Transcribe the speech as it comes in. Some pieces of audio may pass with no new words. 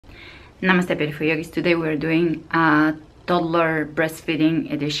Namaste beautiful yogis. Today we're doing a toddler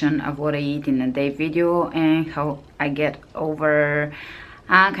breastfeeding edition of what I eat in a day video and how I get over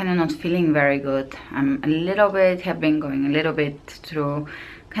kind of not feeling very good. I'm have been going a little bit through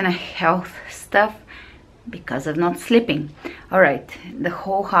kind of health stuff because of not sleeping. All right, the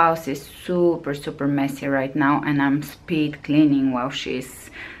whole house is super messy right now and I'm speed cleaning while she's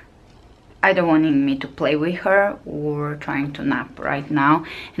either wanting me to play with her or trying to nap right now,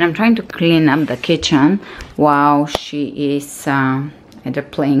 and I'm trying to clean up the kitchen while she is either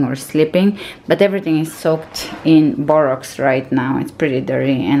playing or sleeping, but everything is soaked in Borax right now. It's pretty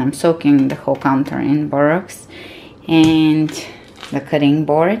dirty and I'm soaking the whole counter in Borax and the cutting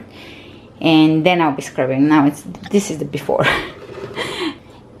board, and then I'll be scrubbing. Now this is the before.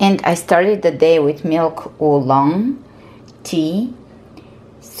 And I started the day with milk oolong tea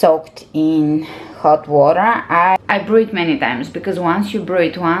soaked in hot water. I brew it many times because once you brew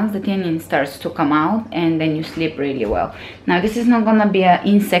it once, the tannin starts to come out and then you sleep really well. Now this is not gonna be an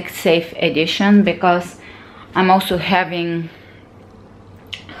insect safe edition because I'm also having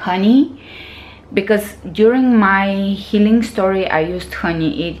honey, because during my healing story I used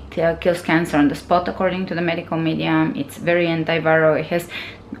honey. It kills cancer on the spot according to the medical medium. It's very antiviral. It has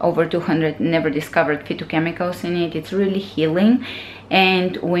over 200 never discovered phytochemicals in it. It's really healing.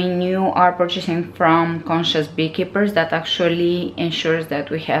 And when you are purchasing from conscious beekeepers, that actually ensures that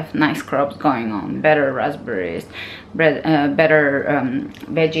we have nice crops going on, better raspberries, better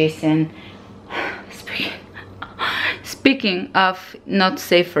veggies. And speaking of not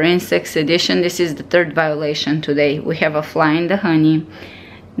safe for insects edition, this is the third violation today. We have a fly in the honey,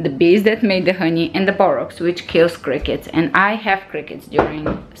 the bees that made the honey, and the borax, which kills crickets. And I have crickets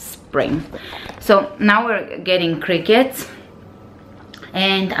during spring. So now we're getting crickets.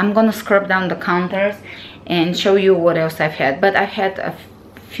 And I'm gonna scrub down the counters and show you what else I've had. But I've had a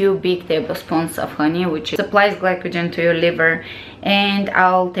few big tablespoons of honey, which supplies glycogen to your liver, and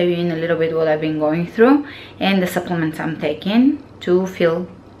I'll tell you in a little bit what I've been going through and the supplements I'm taking to feel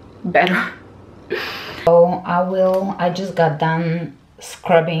better. So I just got done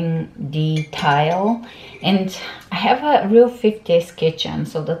scrubbing the tile, and I have a real 50s kitchen,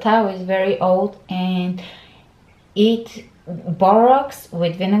 so the tile is very old, and Borax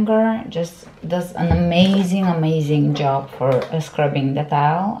with vinegar just does an amazing job for scrubbing the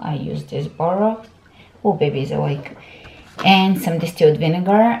tile. I use this Borax. Oh, baby's awake. And some distilled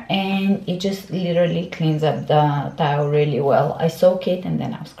vinegar, and it just literally cleans up the tile really well. I soak it and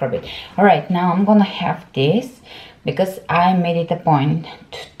then I'll scrub it. All right, now I'm gonna have this because I made it a point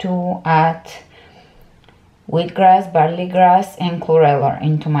to add wheatgrass, barley grass, and chlorella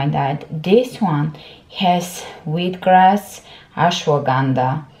into my diet. This one has wheatgrass,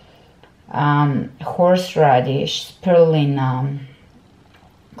 ashwagandha, horseradish, spirulina,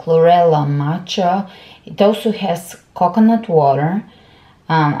 chlorella, matcha. It also has coconut water.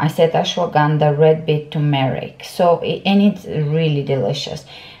 I said ashwagandha, red beet, turmeric. And it's really delicious.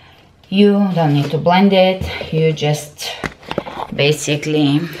 You don't need to blend it. You just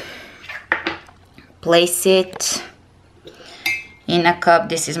basically place it in a cup.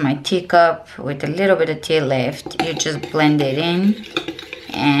 This is my teacup with a little bit of tea left. You just blend it in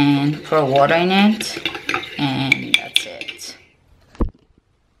and pour water in it, and that's it.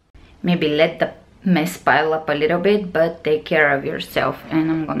 Maybe let the mess pile up a little bit, but take care of yourself.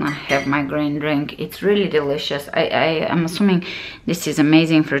 And I'm gonna have my green drink. It's really delicious. I'm assuming this is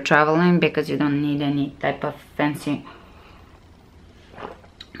amazing for traveling because you don't need any type of fancy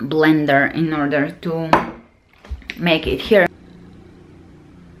blender in order to make it here.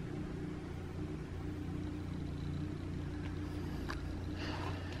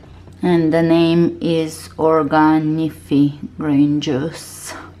 And the name is Organifi green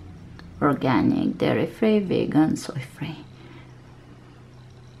juice. Organic, dairy-free, vegan, soy-free.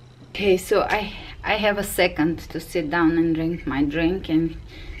 Okay, so I have a second to sit down and drink my drink and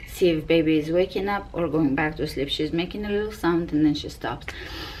see if baby is waking up or going back to sleep. She's making a little sound and then she stops.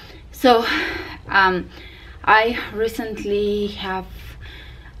 So I recently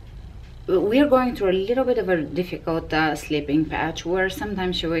we're going through a little bit of a difficult sleeping patch where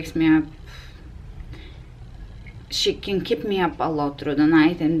sometimes she wakes me up. She can keep me up a lot through the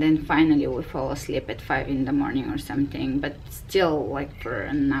night, and then finally we fall asleep at 5 in the morning or something, but still like for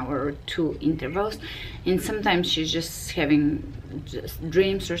an hour or two intervals. And sometimes she's just having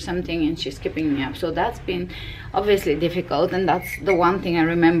dreams or something and she's keeping me up. So that's been obviously difficult, and that's the one thing I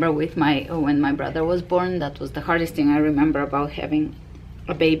remember with when my brother was born. That was the hardest thing I remember about having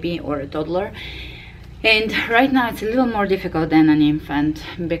a baby or a toddler. And right now it's a little more difficult than an infant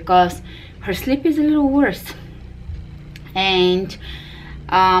because her sleep is a little worse. And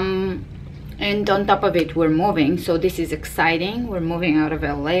And on top of it, we're moving, so this is exciting. We're moving out of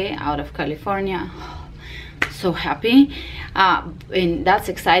LA, out of California. So happy, and that's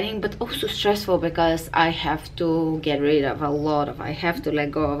exciting, but also stressful, because I have to get rid of I have to let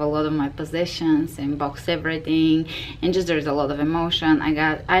go of a lot of my possessions and box everything, and just there's a lot of emotion.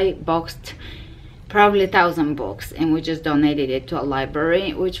 I boxed probably 1,000 books, and we just donated it to a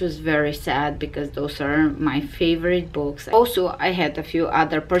library, which was very sad, because those are my favorite books. Also, I had a few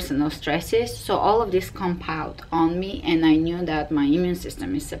other personal stresses, so all of this compounded on me, and I knew that my immune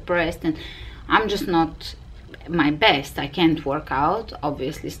system is suppressed, and I'm just not my best. I can't work out,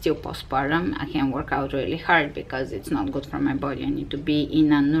 obviously, still postpartum. I can't work out really hard because it's not good for my body. I need to be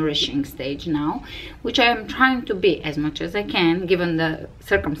in a nourishing stage now, which I am trying to be as much as I can given the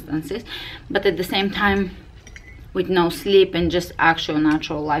circumstances, but at the same time, with no sleep and just actual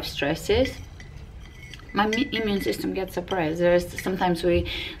natural life stresses, my immune system gets suppressed. Sometimes we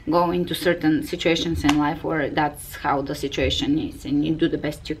go into certain situations in life where that's how the situation is, and you do the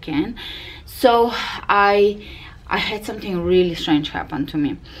best you can. So I had something really strange happen to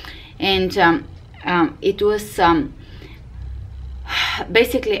me, and it was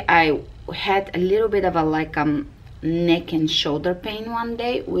basically I had a little bit of a neck and shoulder pain one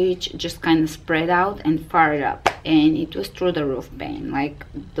day, which just kind of spread out and fired up, and it was through the roof pain, like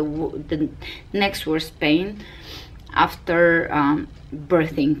the next worst pain after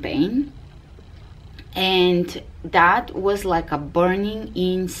birthing pain. And that was like a burning,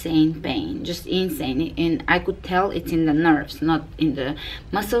 insane pain, just insane. And I could tell it's in the nerves, not in the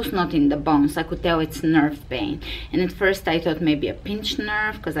muscles, not in the bones. I could tell it's nerve pain. And at first I thought maybe a pinched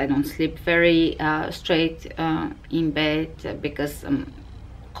nerve, because I don't sleep very straight in bed because I'm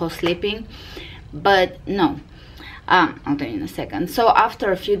co-sleeping. But no, I'll tell you in a second. So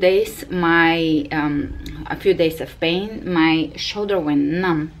after a few days, a few days of pain, my shoulder went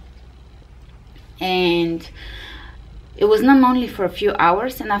numb. And it was numb only for a few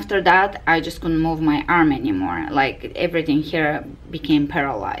hours, and after that I just couldn't move my arm anymore. Like everything here became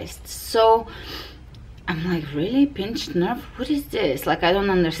paralyzed. So I'm like, really? Pinched nerve? What is this? Like, I don't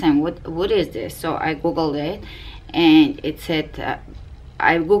understand. What is this? So I googled it, and it said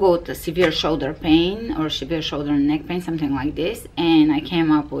I googled severe shoulder pain or severe shoulder and neck pain, something like this, and I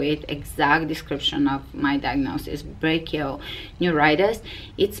came up with exact description of my diagnosis: brachial neuritis.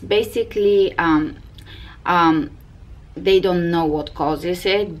 It's basically they don't know what causes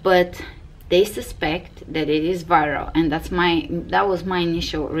it, but they suspect that it is viral, and that was my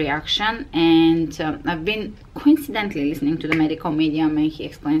initial reaction. And I've been coincidentally listening to the medical media, and he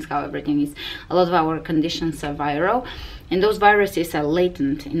explains how everything is, a lot of our conditions are viral, and those viruses are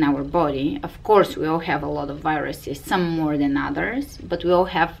latent in our body. Of course, we all have a lot of viruses, some more than others, but we all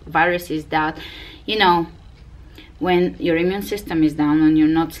have viruses that, you know, when your immune system is down, when you're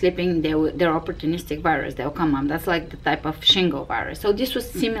not sleeping, they're opportunistic virus. They'll come up. That's like the type of shingle virus. So this was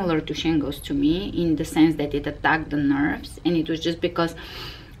similar to shingles to me, in the sense that it attacked the nerves, and it was just because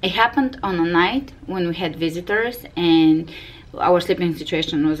it happened on a night when we had visitors, and our sleeping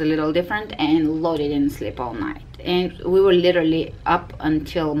situation was a little different, and Lottie didn't sleep all night, and we were literally up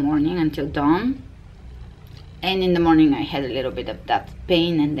until morning, until dawn. And in the morning I had a little bit of that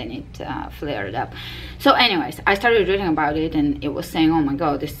pain, and then it flared up. So anyways, I started reading about it, and it was saying, oh my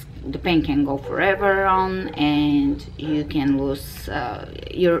god, the pain can go forever on, and you can lose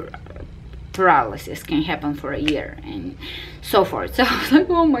your paralysis can happen for a year, and so forth. So I was like,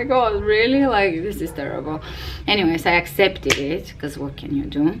 oh my god, really? Like, this is terrible. Anyways, I accepted it, because what can you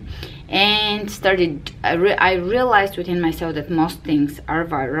do? And I realized within myself that most things are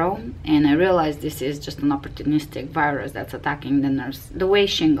viral, and I realized this is just an opportunistic virus that's attacking the nerves, the way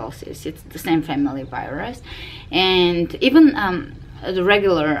shingles is. It's the same family virus, and even the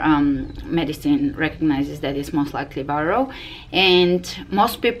regular medicine recognizes that it's most likely viral, and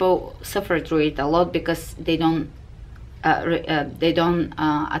most people suffer through it a lot because they don't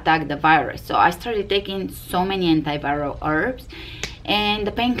attack the virus. So I started taking so many antiviral herbs, and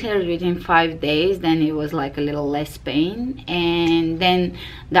the pain cleared within 5 days. Then it was like a little less pain, and then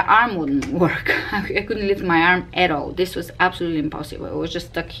the arm wouldn't work. I couldn't lift my arm at all. This was absolutely impossible. It was just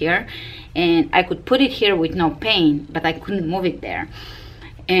stuck here, and I could put it here with no pain, but I couldn't move it there.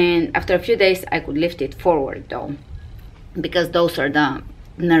 And after a few days I could lift it forward though, because those are the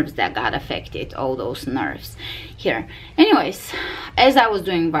nerves that got affected, all those nerves here. Anyways, as I was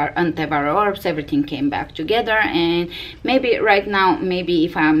doing antiviral herbs, everything came back together, and maybe right now, maybe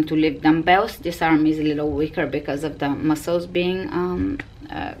if I'm to lift dumbbells, this arm is a little weaker because of the muscles being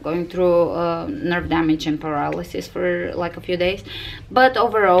going through nerve damage and paralysis for like a few days, but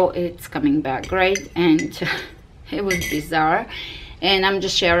overall it's coming back great. And it was bizarre. and I'm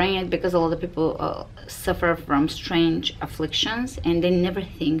just sharing it because a lot of people suffer from strange afflictions and they never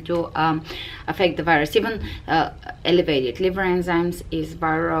think to affect the virus. Even elevated liver enzymes is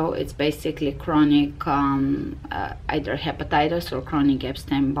viral. It's basically chronic either hepatitis or chronic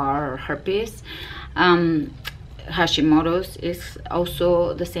Epstein-Barr or herpes. Hashimoto's is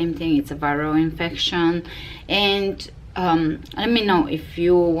also the same thing. It's a viral infection. And let me know if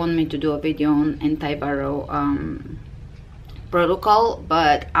you want me to do a video on antiviral protocol,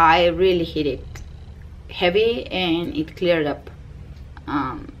 but I really hit it heavy and it cleared up.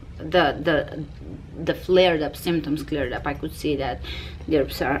 The flared up symptoms cleared up. I could see that the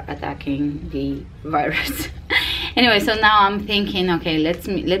herbs are attacking the virus. Anyway, so now I'm thinking, okay, let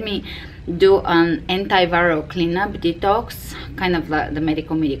me do an antiviral cleanup detox, kind of like the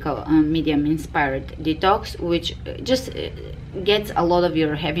medical medium inspired detox, which just gets a lot of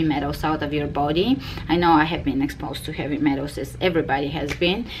your heavy metals out of your body. I know I have been exposed to heavy metals, as everybody has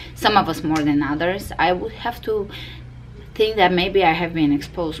been, some of us more than others. I would have to think that maybe I have been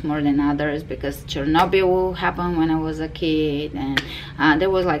exposed more than others because Chernobyl happened when I was a kid, and there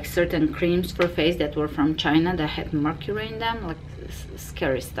was like certain creams for face that were from China that had mercury in them, like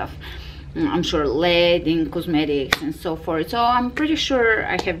scary stuff. I'm sure lead in cosmetics and so forth. So I'm pretty sure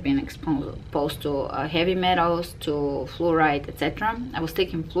I have been exposed to heavy metals, to fluoride, etc. I was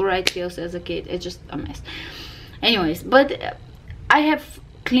taking fluoride pills as a kid. It's just a mess. Anyways, but I have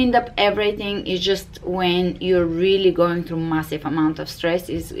cleaned up everything. It's just when you're really going through massive amount of stress,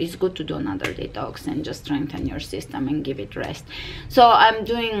 it's good to do another detox and just strengthen your system and give it rest. So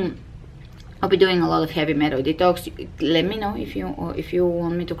I'll be doing a lot of heavy metal detox. Let me know if you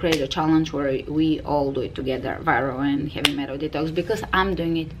want me to create a challenge where we all do it together, viral and heavy metal detox, because I'm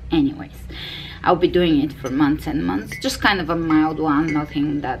doing it anyways. I'll be doing it for months and months, just kind of a mild one,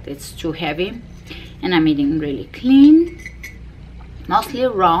 nothing that it's too heavy. And I'm eating really clean, mostly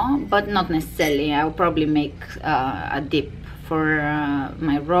raw, but not necessarily. I'll probably make a dip for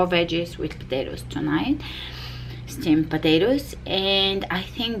my raw veggies with potatoes tonight, steamed potatoes. And I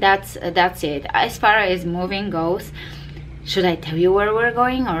think that's it. As far as moving goes, should I tell you where we're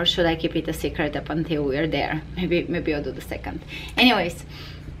going, or should I keep it a secret up until we're there? Maybe I'll do the second. Anyways,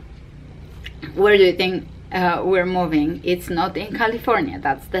 where do you think we're moving? It's not in California,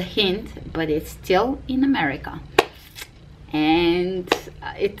 that's the hint, but it's still in America, and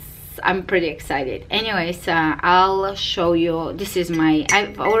I'm pretty excited. Anyways, I'll show you. This is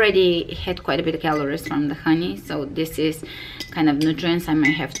I've already had quite a bit of calories from the honey, so this is kind of nutrients. I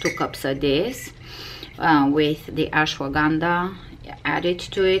might have 2 cups of this with the ashwagandha added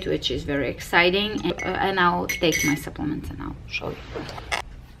to it, which is very exciting. And I'll take my supplements and I'll show you.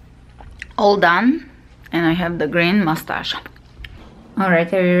 All done, and I have the green mustache.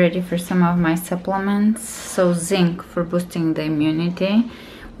 Alright, are you ready for some of my supplements? So zinc for boosting the immunity,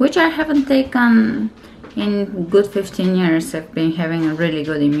 which I haven't taken in good 15 years. I've been having a really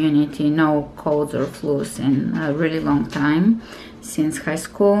good immunity, no colds or flus in a really long time, since high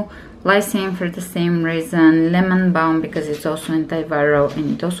school. Lysine for the same reason. Lemon balm because it's also antiviral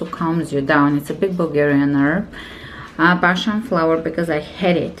and it also calms you down. It's a big Bulgarian herb. Passion flower because I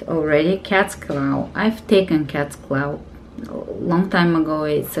had it already. Cat's claw. I've taken cat's claw a long time ago.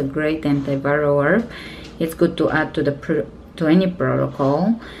 It's a great antiviral herb. It's good to add to any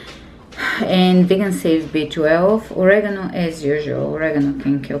protocol. And vegan safe B12. Oregano as usual. Oregano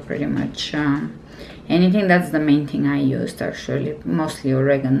can kill pretty much anything. That's the main thing I used actually, mostly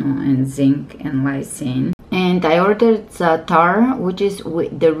oregano and zinc and lysine. And I ordered za'atar, which is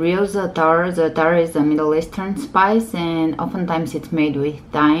the real za'atar. Za'atar is a Middle Eastern spice, and oftentimes it's made with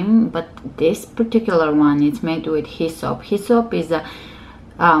thyme, but this particular one, it's made with hyssop. Hyssop is a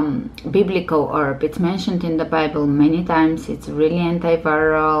biblical herb. It's mentioned in the Bible many times. It's really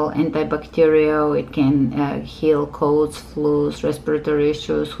antiviral, antibacterial. It can heal colds, flus, respiratory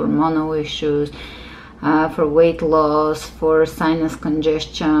issues, hormonal issues, for weight loss, for sinus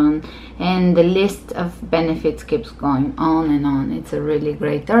congestion, and the list of benefits keeps going on and on. It's a really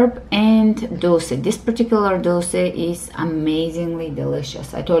great herb. And dulce, this particular dulce is amazingly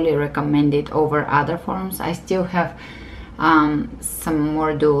delicious. I totally recommend it over other forms. I still have some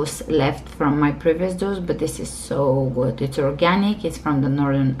more dulce left from my previous dulce, but this is so good. It's organic, it's from the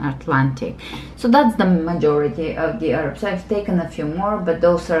Northern Atlantic. So that's the majority of the herbs. I've taken a few more, but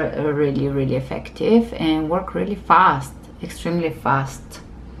those are really, really effective and work really fast, extremely fast.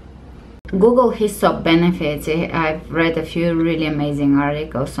 Google hyssop benefits. I've read a few really amazing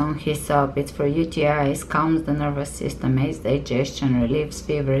articles on hyssop. It's for UTIs, calms the nervous system, aids digestion, relieves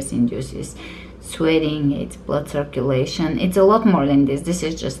fevers, induces sweating, it's blood circulation. It's a lot more than this. This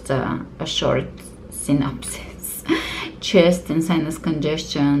is just a short synopsis. chest and sinus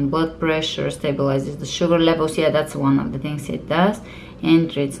congestion, blood pressure, stabilizes the sugar levels. Yeah, that's one of the things it does.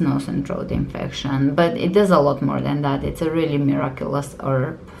 And treats nose and throat infection. But it does a lot more than that. It's a really miraculous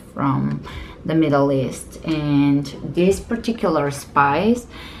herb from the Middle East. And this particular spice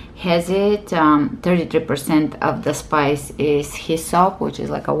has it, 33% of the spice is hyssop, which is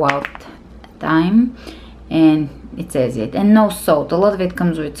like a wild thyme, and it says it. And no salt. A lot of it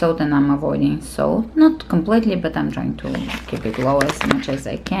comes with salt, and I'm avoiding salt, not completely, but I'm trying to keep it low as much as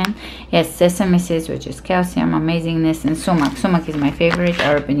I can. Yes, sesame seeds, which is calcium, amazingness, and sumac is my favorite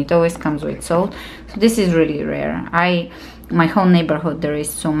herb, and it always comes with salt, so this is really rare. My whole neighborhood, there is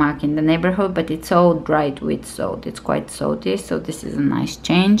sumac in the neighborhood, but it's all dried with salt. It's quite salty, so this is a nice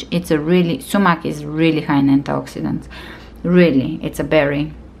change. Sumac is really high in antioxidants. Really, it's a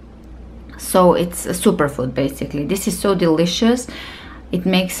berry, so it's a superfood basically. This is so delicious. It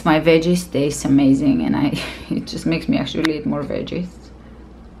makes my veggies taste amazing, and it just makes me actually eat more veggies.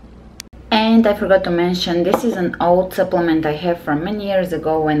 And I forgot to mention, this is an old supplement I have from many years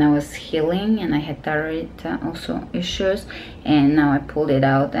ago when I was healing and I had thyroid also issues, and now I pulled it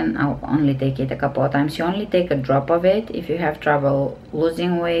out and I'll only take it a couple of times. You only take a drop of it if you have trouble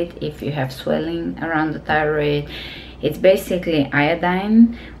losing weight, if you have swelling around the thyroid. It's basically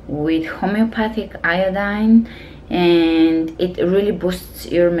iodine with homeopathic iodine, and it really boosts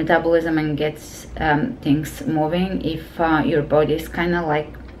your metabolism and gets things moving if your body is kind of like,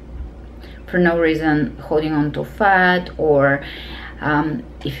 for no reason, holding on to fat, or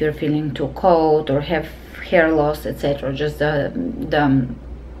if you're feeling too cold or have hair loss, etc. Just the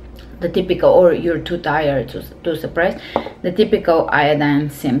typical, or you're too tired to suppress the typical iodine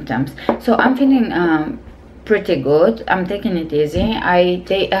symptoms. So I'm feeling pretty good. I'm taking it easy.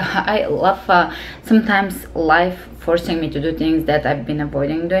 I love sometimes life forcing me to do things that I've been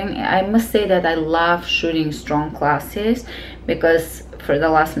avoiding doing. I must say that I love shooting strong classes, because for the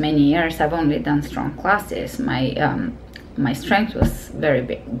last many years I've only done strong classes. My strength was very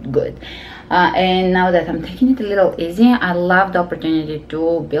good, and now that I'm taking it a little easy, I love the opportunity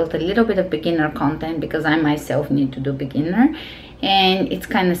to build a little bit of beginner content, because I myself need to do beginner, and it's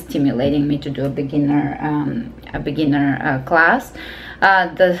kind of stimulating me to do a beginner class.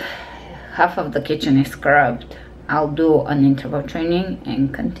 The half of the kitchen is scrubbed. I'll do an interval training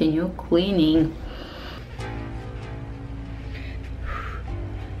and continue cleaning.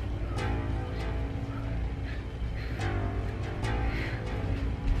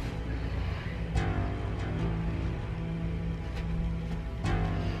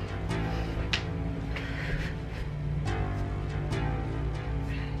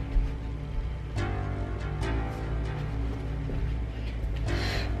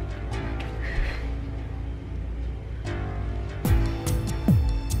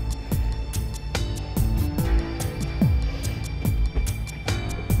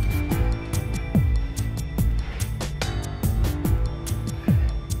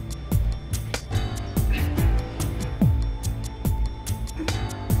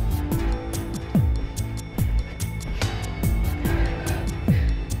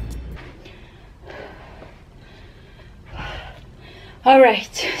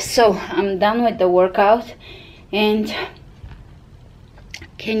 Alright, so I'm done with the workout, and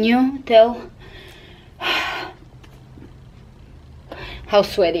can you tell how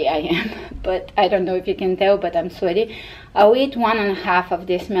sweaty I am? But I don't know if you can tell, but I'm sweaty. I'll eat 1.5 of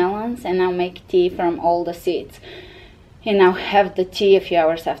these melons, and I'll make tea from all the seeds, and I'll have the tea a few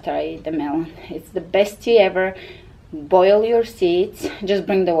hours after I eat the melon. It's the best tea ever. Boil your seeds, just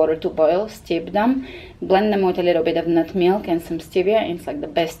bring the water to boil, steep them, blend them with a little bit of nut milk and some stevia, and it's like the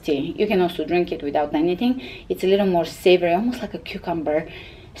best tea. You can also drink it without anything. It's a little more savory, almost like a cucumber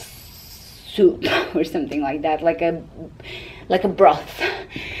soup or something like that, like a broth.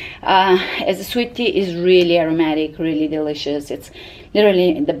 As a sweet tea is really aromatic, really delicious. It's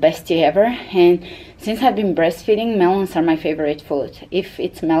literally the best tea ever. And since I've been breastfeeding, melons are my favorite food. If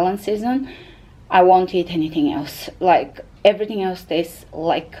it's melon season, I won't eat anything else. Like, everything else tastes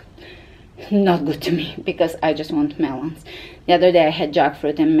like not good to me, because I just want melons. The other day I had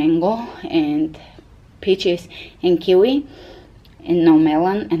jackfruit and mango and peaches and kiwi and no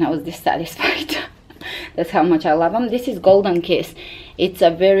melon, and I was dissatisfied. That's how much I love them. This is Golden Kiss. It's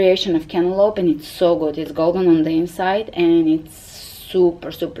a variation of cantaloupe, and it's so good. It's golden on the inside, and it's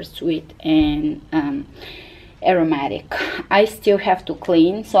super sweet and aromatic. I still have to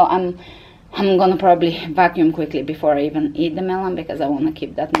clean, so I'm gonna probably vacuum quickly before I even eat the melon, because I want to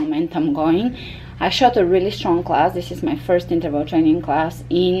keep that momentum going. I shot a really strong class. This is my first interval training class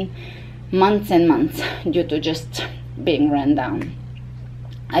in months and months, due to just being run down.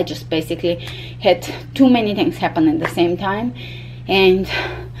 I just basically had too many things happen at the same time, and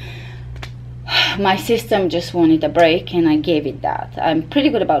my system just wanted a break, and I gave it that. I'm pretty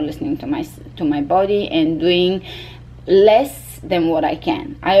good about listening to my body and doing less than what I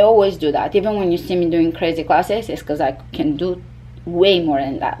can. I always do that. Even when you see me doing crazy classes, it's because I can do way more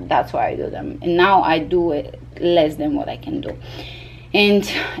than that. That's why I do them. And now I do it less than what I can do. And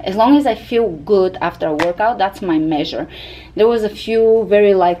as long as I feel good after a workout, that's my measure. There was a few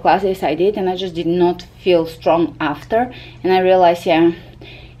very light classes I did, and I just did not feel strong after. And I realized, yeah,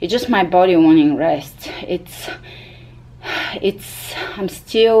 it's just my body wanting rest. I'm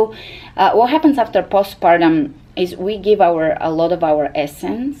still, what happens after postpartum is we give a lot of our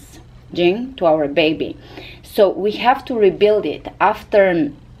essence, Jing, to our baby. So we have to rebuild it.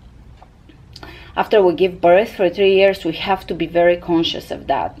 After we give birth for 3 years, we have to be very conscious of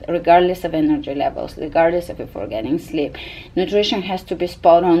that, regardless of energy levels, regardless of if we're getting sleep. Nutrition has to be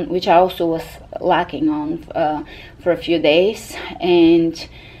spot on, which I also was lacking on for a few days. And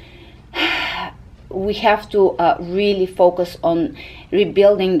we have to really focus on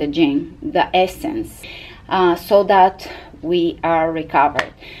rebuilding the Jing, the essence, so that we are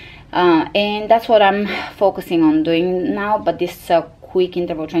recovered. And that's what I'm focusing on doing now. But these quick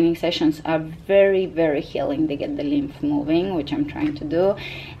interval training sessions are very, very healing. They get the lymph moving, which I'm trying to do,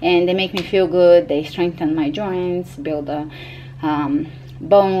 and they make me feel good. They strengthen my joints, build the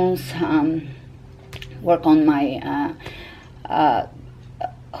bones, work on my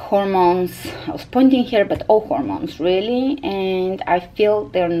hormones. I was pointing here, but all hormones really, and I feel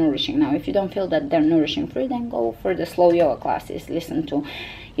they're nourishing. Now if you don't feel that they're nourishing for you, then go for the slow yoga classes. Listen to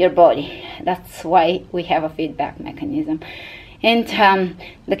your body. That's why we have a feedback mechanism. And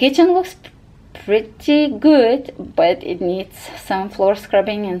the kitchen looks pretty good, but it needs some floor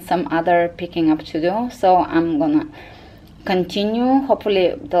scrubbing and some other picking up to do. So I'm gonna continue.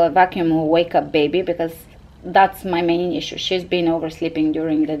 Hopefully the vacuum will wake up baby, because that's my main issue. She's been oversleeping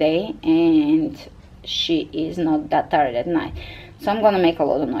during the day, and she is not that tired at night. So I'm gonna make a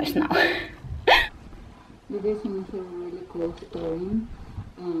lot of noise now. You guys want to hear a really cool story?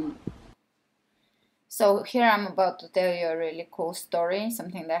 So here I'm about to tell you a really cool story,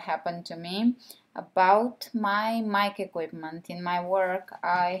 something that happened to me about my mic equipment. In my work,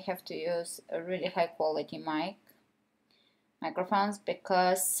 I have to use a really high quality microphones,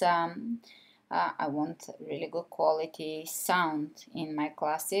 because I want really good quality sound in my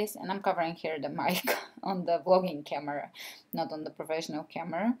classes. And I'm covering here the mic on the vlogging camera, not on the professional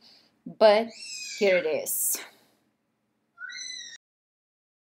camera, but here it is.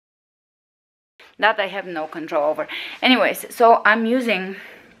 That I have no control over. Anyways, so I'm using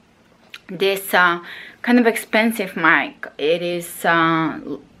this kind of expensive mic. It is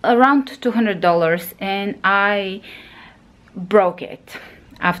around $200, and I broke it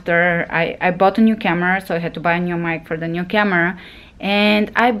after I bought a new camera, so I had to buy a new mic for the new camera,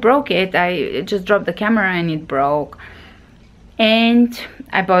 and I broke it. I just dropped the camera and it broke, and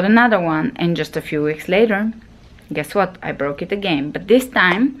I bought another one, and just a few weeks later, guess what, I broke it again. But this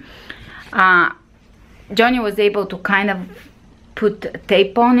time Johnny was able to kind of put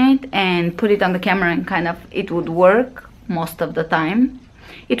tape on it and put it on the camera, and kind of it would work most of the time.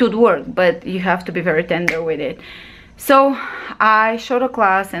 It would work, but you have to be very tender with it. So I showed a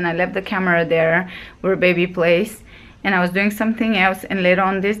class and I left the camera there where baby plays, and I was doing something else, and later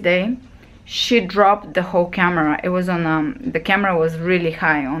on this day she dropped the whole camera. It was on the camera was really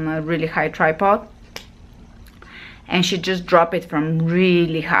high, on a really high tripod, and she just dropped it from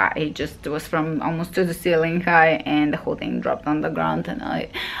really high. It just was from almost to the ceiling high, and the whole thing dropped on the ground, and I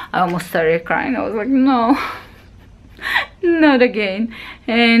almost started crying. I was like, no, not again.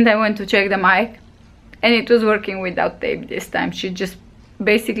 And I went to check the mic, and it was working without tape this time. She just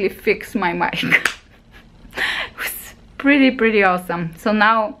basically fixed my mic. It was pretty awesome. So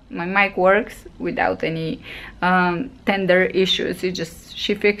now my mic works without any tender issues.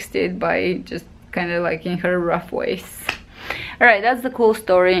 She fixed it by just kind of like in her rough ways. All right, that's the cool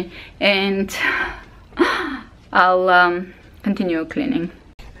story, and I'll continue cleaning.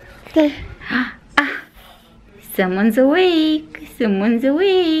 Someone's awake. Someone's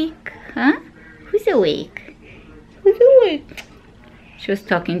awake. Huh? Who's awake? Who's awake? She was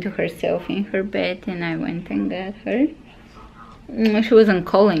talking to herself in her bed, and I went and got her. She wasn't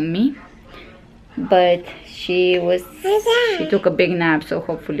calling me, but she took a big nap, so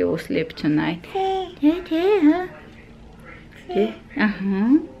hopefully we'll sleep tonight. You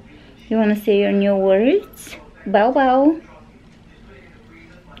want to say your new words? Bow bow.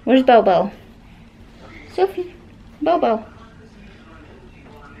 Where's Bow Bow? Sophie, Bow Bow.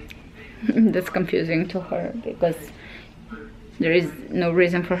 That's confusing to her, because There is no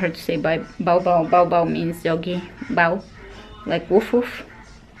reason for her to say bye. Bow bow. Bow bow means doggy. Bow, like woof woof.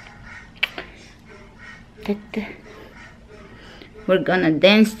 We're gonna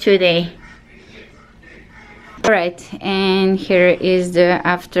dance today. Alright, and here is the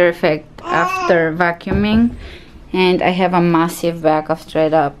after effect after vacuuming. And I have a massive bag of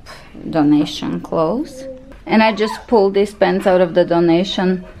straight up donation clothes. And I just pulled these pants out of the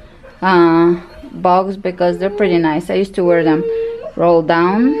donation box because they're pretty nice. I used to wear them roll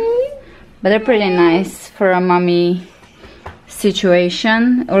down, but they're pretty nice for a mommy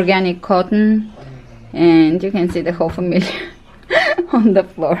situation. Organic cotton, and you can see the whole family on the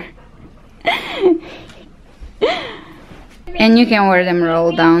floor. And you can wear them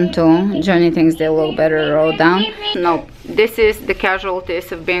roll down too. Johnny thinks they look better roll down. No, this is the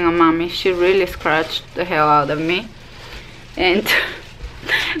casualties of being a mommy. She really scratched the hell out of me, and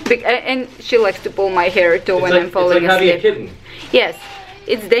she likes to pull my hair too when I'm falling asleep. It's like having a kitten. Yes,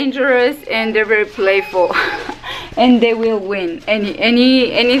 it's dangerous, and they're very playful, and they will win.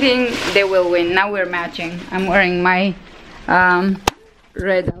 Anything they will win. Now we're matching. I'm wearing my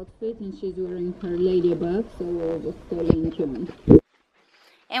red outfit and she's wearing her ladybug, so we're just totally in tune.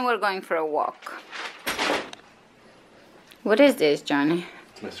 And we're going for a walk. What is this, Johnny?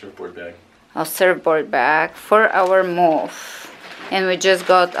 It's my surfboard bag. A surfboard bag for our move. And we just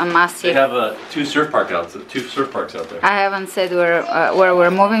got a massive... They have two surf parks out there. I haven't said where we're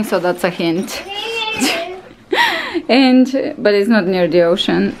moving, so that's a hint. But it's not near the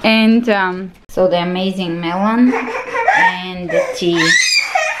ocean. And so the amazing melon and the tea.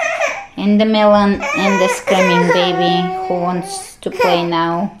 And the melon and the screaming baby who wants to play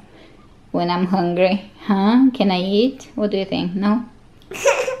now when I'm hungry. Huh? Can I eat? What do you think? No?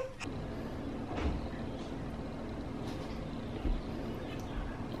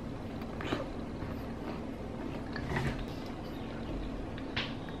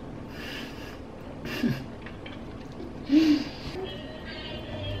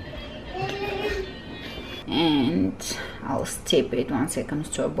 And I'll steep it once it comes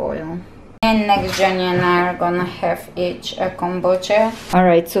to a boil. And next, Jenny and I are gonna have each a kombucha.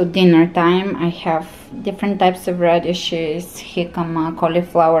 Alright, so dinner time. I have different types of radishes, jicama,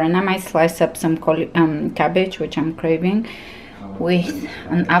 cauliflower, and I might slice up some cabbage, which I'm craving, with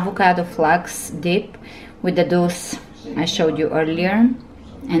an avocado flax dip with the dose I showed you earlier,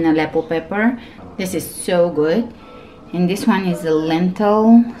 and Aleppo pepper. This is so good. And this one is the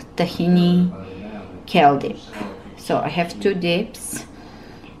lentil tahini kale dip. So I have two dips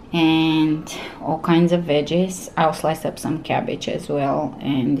and all kinds of veggies. I'll slice up some cabbage as well.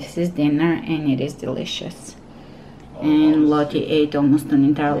 And this is dinner, and it is delicious. And Lottie ate almost an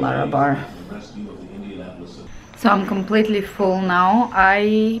entire Lara bar. So I'm completely full now.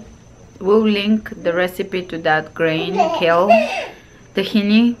 I will link the recipe to that grain kale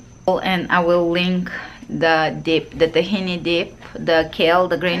tahini, and I will link the dip, the tahini dip, the kale,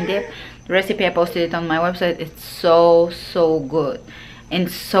 the grain dip. The recipe, I posted it on my website. It's so good and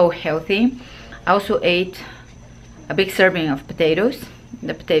so healthy. I also ate a big serving of potatoes,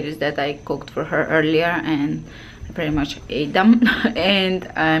 the potatoes that I cooked for her earlier, and I pretty much ate them.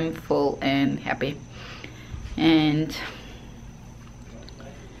 And I'm full and happy. And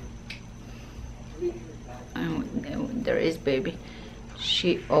there is baby.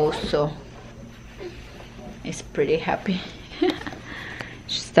 She also is pretty happy.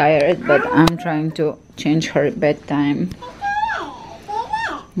 She's tired, but I'm trying to change her bedtime.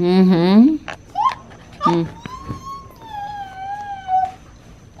 Mm-hmm.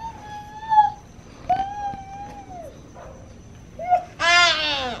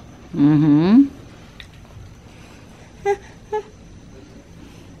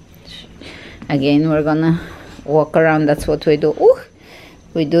 Again, we're gonna walk around. That's what we do. Ooh,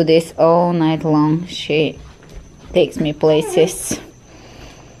 we do this all night long. She takes me places.